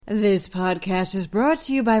This podcast is brought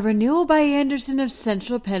to you by Renewal by Andersen of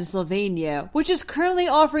Central Pennsylvania, which is currently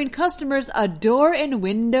offering customers a door and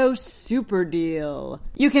window super deal.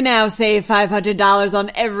 You can now save $500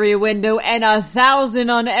 on every window and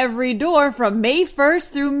 $1,000 on every door from May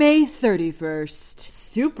 1st through May 31st.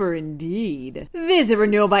 Super indeed. Visit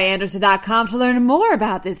renewalbyandersen.com to learn more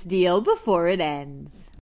about this deal before it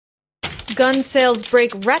ends. Gun sales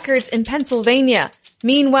break records in Pennsylvania.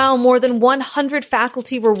 Meanwhile, more than 100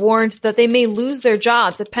 faculty were warned that they may lose their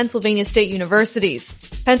jobs at Pennsylvania state universities.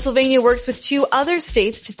 Pennsylvania works with 2 other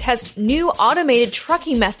states to test new automated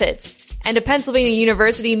trucking methods. And a Pennsylvania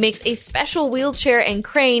university makes a special wheelchair and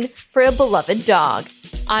crane for a beloved dog.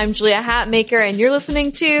 I'm Julia Hatmaker, and you're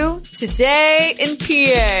listening to Today in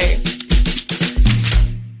PA.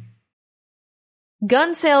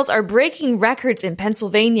 Gun sales are breaking records in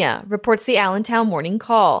Pennsylvania, reports the Allentown Morning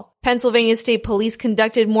Call. Pennsylvania State Police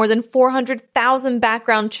conducted more than 400,000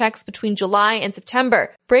 background checks between July and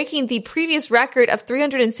September, breaking the previous record of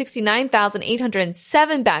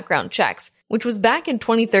 369,807 background checks, which was back in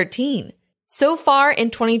 2013. So far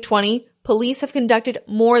in 2020, police have conducted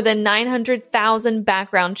more than 900,000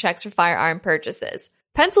 background checks for firearm purchases.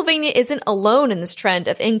 Pennsylvania isn't alone in this trend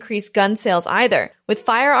of increased gun sales either, with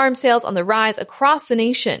firearm sales on the rise across the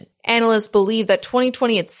nation. Analysts believe that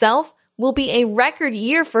 2020 itself will be a record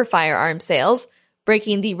year for firearm sales,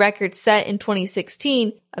 breaking the record set in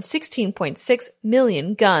 2016 of 16.6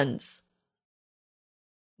 million guns.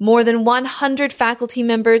 More than 100 faculty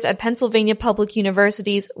members at Pennsylvania public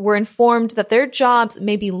universities were informed that their jobs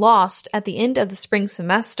may be lost at the end of the spring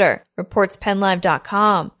semester, reports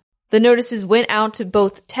PennLive.com. The notices went out to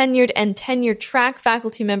both tenured and tenure-track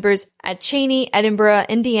faculty members at Cheyney, Edinburgh,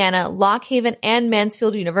 Indiana, Lock Haven, and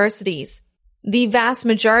Mansfield universities. The vast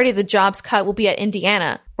majority of the jobs cut will be at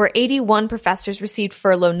Indiana, where 81 professors received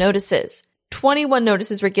furlough notices. 21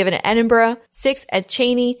 notices were given at Edinburgh, 6 at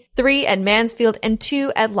Cheyney, 3 at Mansfield, and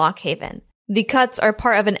 2 at Lock Haven. The cuts are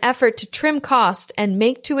part of an effort to trim costs and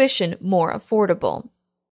make tuition more affordable.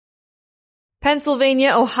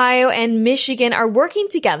 Pennsylvania, Ohio, and Michigan are working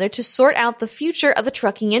together to sort out the future of the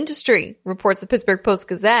trucking industry, reports the Pittsburgh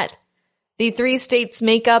Post-Gazette. The 3 states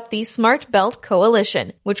make up the Smart Belt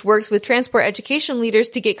Coalition, which works with transport education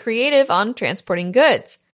leaders to get creative on transporting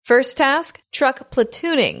goods. First task, truck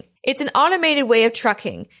platooning. It's an automated way of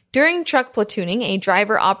trucking. During truck platooning, a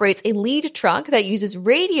driver operates a lead truck that uses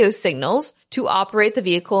radio signals to operate the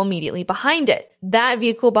vehicle immediately behind it. That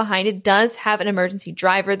vehicle behind it does have an emergency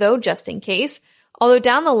driver, though, just in case, although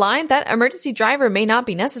down the line, that emergency driver may not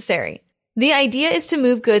be necessary. The idea is to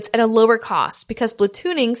move goods at a lower cost because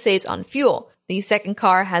platooning saves on fuel. The second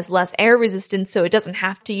car has less air resistance, so it doesn't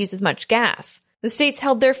have to use as much gas. The states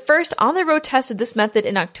held their first on-the-road test of this method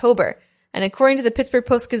in October, and according to the Pittsburgh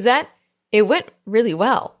Post-Gazette, it went really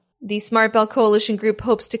well. The Smart Belt Coalition group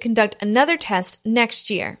hopes to conduct another test next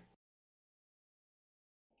year.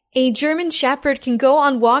 A German Shepherd can go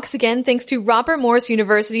on walks again thanks to Robert Morris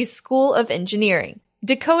University's School of Engineering.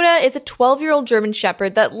 Dakota is a 12-year-old German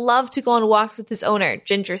Shepherd that loved to go on walks with his owner,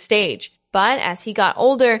 Ginger Stage. But as he got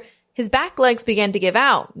older, his back legs began to give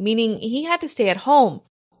out, meaning he had to stay at home.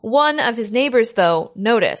 One of his neighbors, though,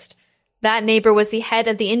 noticed. That neighbor was the head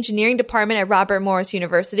of the engineering department at Robert Morris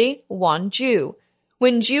University, Juan Ju.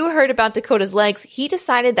 When Ju heard about Dakota's legs, he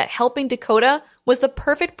decided that helping Dakota was the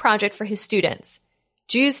perfect project for his students.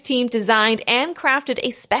 Ju's team designed and crafted a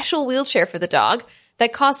special wheelchair for the dog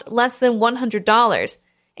that cost less than $100.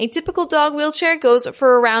 A typical dog wheelchair goes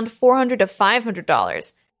for around $400 to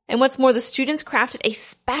 $500. And what's more, the students crafted a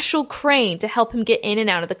special crane to help him get in and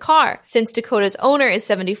out of the car, since Dakota's owner is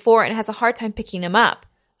 74 and has a hard time picking him up.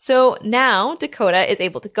 So now Dakota is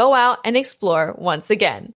able to go out and explore once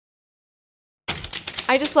again.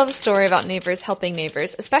 I just love a story about neighbors helping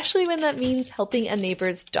neighbors, especially when that means helping a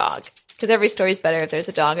neighbor's dog. Because every story is better if there's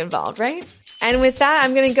a dog involved, right? And with that,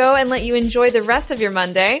 I'm going to go and let you enjoy the rest of your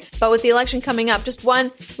Monday. But with the election coming up, just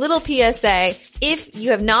one little PSA. If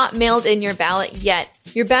you have not mailed in your ballot yet,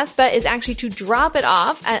 your best bet is actually to drop it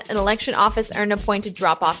off at an election office or an appointed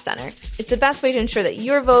drop-off center. It's the best way to ensure that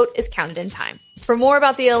your vote is counted in time. For more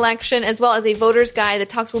about the election, as well as a voter's guide that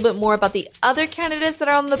talks a little bit more about the other candidates that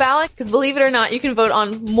are on the ballot, because believe it or not, you can vote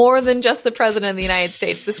on more than just the president of the United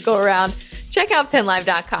States this go around, check out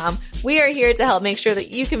PennLive.com. We are here to help make sure that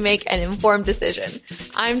you can make an informed decision.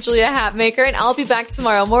 I'm Julia Hatmaker, and I'll be back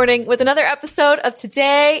tomorrow morning with another episode of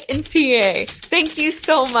Today in PA. Thank you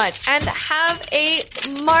so much, and have a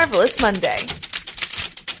marvelous Monday.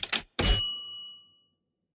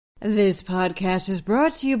 This podcast is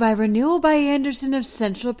brought to you by Renewal by Andersen of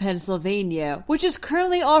Central Pennsylvania, which is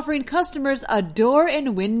currently offering customers a door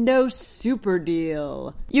and window super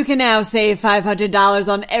deal. You can now save $500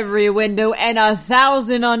 on every window and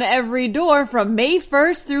 $1,000 on every door from May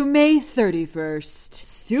 1st through May 31st.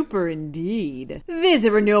 Super indeed.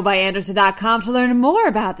 Visit renewalbyandersen.com to learn more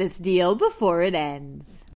about this deal before it ends.